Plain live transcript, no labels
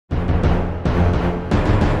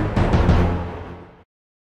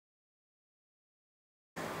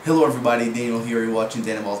Hello everybody, Daniel here, you're watching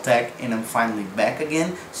Danielbrros Tech, and I'm finally back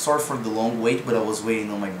again. Sorry for the long wait, but I was waiting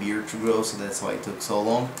on my beard to grow, so that's why it took so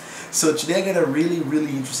long. So today I got a really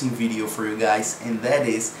interesting video for you guys, and that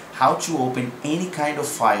is how to open any kind of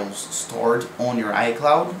files stored on your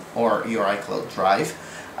iCloud or your iCloud drive,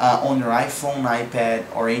 on your iPhone, iPad,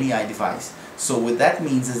 or any iDevice. So what that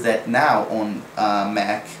means is that now on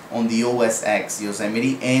Mac, on the OS X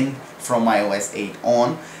Yosemite, and from iOS 8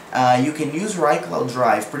 on, you can use your iCloud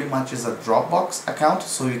Drive pretty much as a Dropbox account,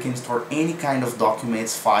 so you can store any kind of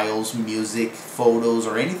documents, files, music, photos,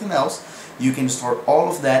 or anything else. You can store all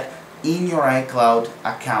of that in your iCloud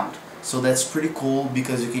account. So that's pretty cool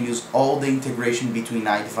because you can use all the integration between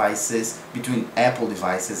iDevices, between Apple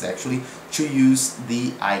devices actually, to use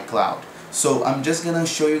the iCloud. So I'm just gonna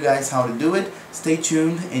show you guys how to do it. Stay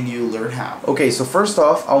tuned and you'll learn how. Okay, so first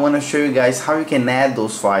off, I want to show you guys how you can add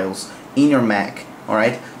those files in your Mac.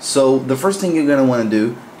 Alright, so the first thing you're gonna want to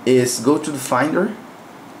do is go to the Finder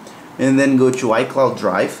and then go to iCloud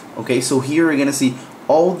Drive. Okay, so here you're gonna see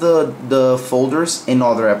all the folders and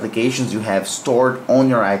other applications you have stored on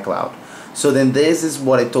your iCloud. So then this is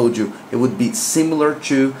what I told you, it would be similar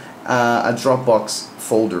to a Dropbox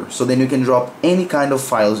folder. So then you can drop any kind of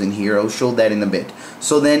files in here. I'll show that in a bit.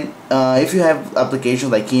 So then if you have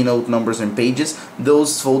applications like Keynote, Numbers, and Pages,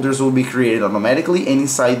 those folders will be created automatically, and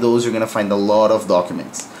inside those you're gonna find a lot of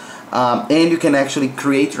documents. And you can actually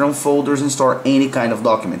create your own folders and store any kind of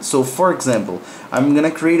document. So for example, I'm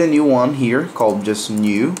gonna create a new one here called just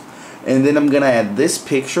new, and then I'm gonna add this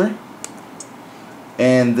picture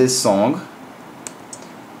and this song.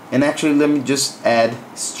 And actually, let me just add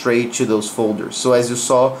straight to those folders. So as you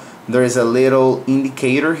saw, there is a little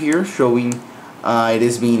indicator here showing it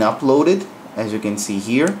is being uploaded, as you can see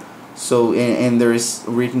here. So and there is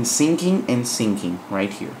written syncing and syncing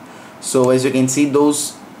right here. So as you can see,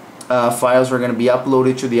 those files are going to be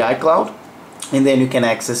uploaded to the iCloud, and then you can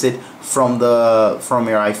access it from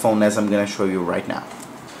your iPhone, as I'm going to show you right now.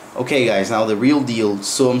 Okay guys, now the real deal.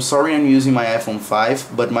 So I'm sorry I'm using my iPhone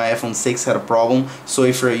 5, but my iPhone 6 had a problem. So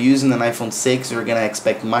if you're using an iPhone 6, you're gonna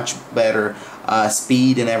expect much better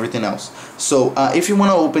speed and everything else. So if you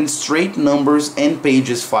want to open straight Numbers and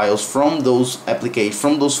Pages files from those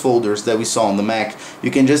folders that we saw on the Mac,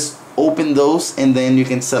 you can just open those and then you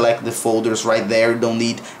can select the folders right there. Don't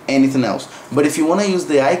need anything else. But if you want to use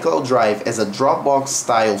the iCloud Drive as a Dropbox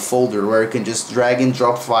style folder where you can just drag and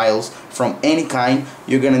drop files from any kind,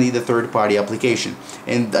 you're gonna need a third-party application.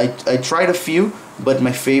 And I tried a few, but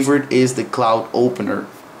my favorite is the Cloud Opener,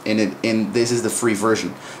 and this is the free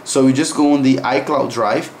version. So you just go on the iCloud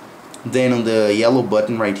Drive, then on the yellow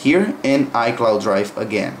button right here, and iCloud Drive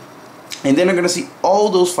again. And then you're gonna see all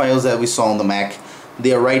those files that we saw on the Mac.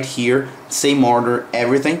 They are right here, same order,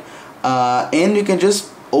 everything, and you can just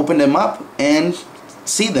open them up and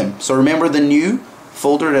see them. So remember, the new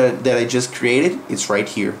folder that I just created, it's right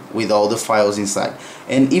here with all the files inside.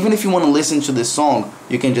 And even if you want to listen to this song,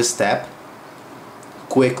 you can just tap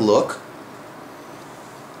quick look,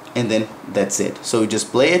 and then that's it. So you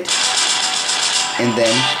just play it, and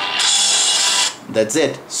then that's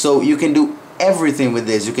it. So you can do everything with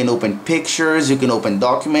this. You can open pictures, you can open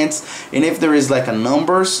documents, and if there is like a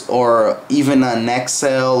Numbers or even an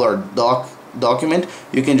Excel or document,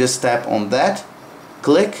 you can just tap on that,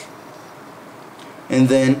 click, and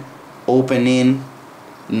then open in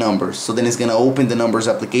Numbers. So then it's gonna open the Numbers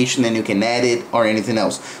application and you can add it or anything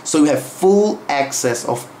else. So you have full access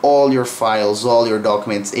of all your files, all your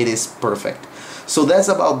documents. It is perfect. So that's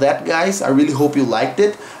about that, guys. I really hope you liked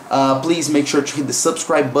it. Please make sure to hit the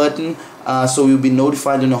subscribe button so you'll be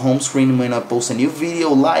notified on the home screen when I post a new video.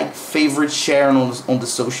 Like, favorite, share on the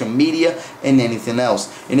social media, and anything else.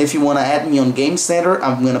 And if you want to add me on Game Center,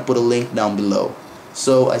 I'm going to put a link down below.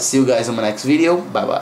 So I see you guys on my next video. Bye bye.